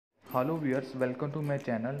Hello viewers, welcome to my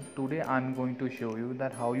channel. Today I am going to show you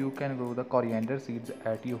that how you can grow the coriander seeds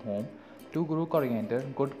at your home. To grow coriander,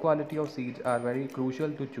 good quality of seeds are very crucial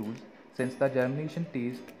to choose since the germination,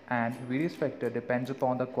 taste and various factors depends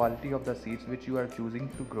upon the quality of the seeds which you are choosing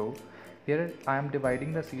to grow. Here I am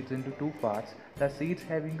dividing the seeds into two parts. The seeds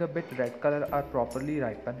having a bit red color are properly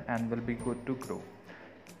ripened and will be good to grow.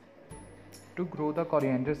 To grow the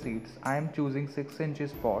coriander seeds, I am choosing 6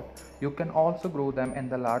 inches pot. You can also grow them in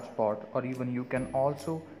the large pot, or even you can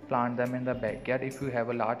also plant them in the backyard if you have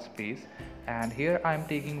a large space. And here I am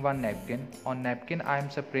taking one napkin. On napkin I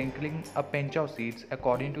am sprinkling a pinch of seeds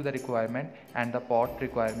according to the requirement and the pot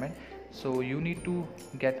requirement. So you need to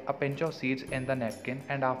get a pinch of seeds in the napkin,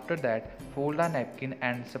 and after that fold the napkin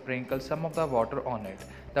and sprinkle some of the water on it.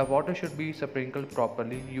 The water should be sprinkled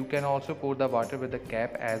properly. You can also pour the water with the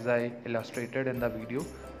cap as I illustrated in the video.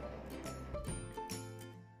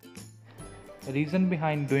 The reason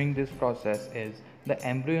behind doing this process is the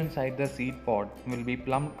embryo inside the seed pod will be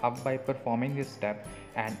plumped up by performing this step,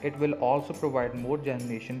 and it will also provide more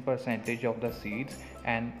germination percentage of the seeds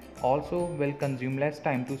and also will consume less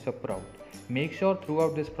time to sprout. Make sure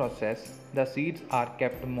throughout this process the seeds are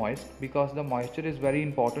kept moist because the moisture is very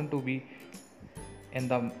important to be in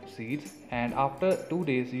the seeds, and after 2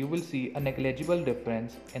 days you will see a negligible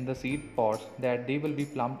difference in the seed pods that they will be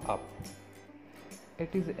plumped up.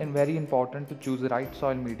 It is very important to choose the right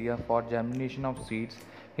soil media for germination of seeds.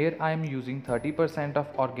 Here I am using 30% of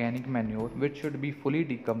organic manure which should be fully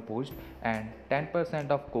decomposed, and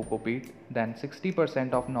 10% of coco peat, then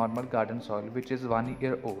 60% of normal garden soil which is 1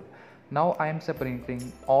 year old. Now I am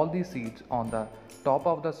sprinkling all these seeds on the top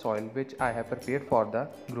of the soil which I have prepared for the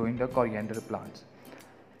growing the coriander plants.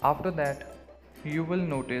 After that, you will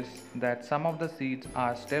notice that some of the seeds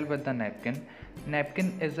are still with the napkin.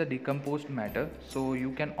 Napkin is a decomposed matter, so you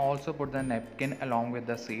can also put the napkin along with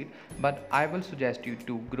the seed, but I will suggest you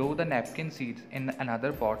to grow the napkin seeds in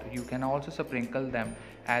another pot. You can also sprinkle them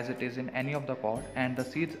as it is in any of the pot, and the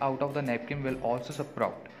seeds out of the napkin will also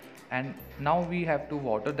sprout. And now we have to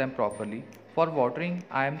water them properly. For watering,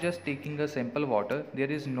 I am just taking a simple water. There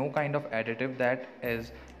is no kind of additive that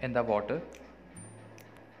is in the water.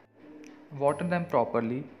 Water them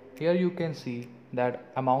properly. Here you can see that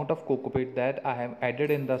amount of coco peat that I have added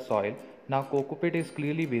in the soil. Now coco peat is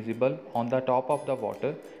clearly visible on the top of the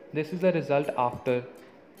water. This is the result after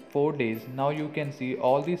 4 days. Now you can see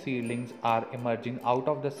all the seedlings are emerging out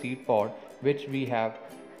of the seed pod which we have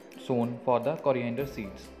sown for the coriander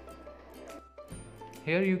seeds.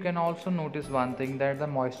 Here you can also notice one thing, that the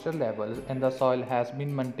moisture level in the soil has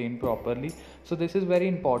been maintained properly. So this is very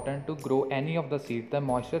important to grow any of the seed. The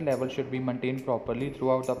moisture level should be maintained properly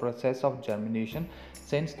throughout the process of germination,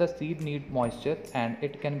 since the seed need moisture and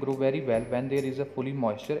it can grow very well when there is a fully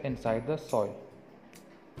moisture inside the soil.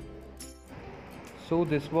 So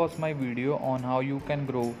this was my video on how you can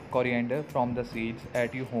grow coriander from the seeds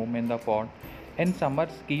at your home in the pot. In summers,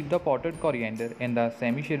 keep the potted coriander in the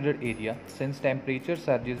semi-shaded area since temperature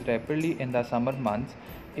surges rapidly in the summer months.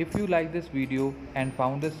 If you like this video and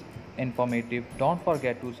found this informative, don't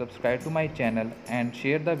forget to subscribe to my channel and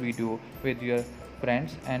share the video with your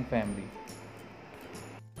friends and family.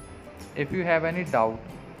 If you have any doubt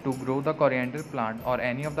to grow the coriander plant or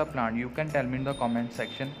any of the plant, you can tell me in the comment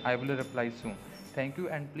section. I will reply soon. Thank you,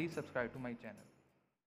 and please subscribe to my channel.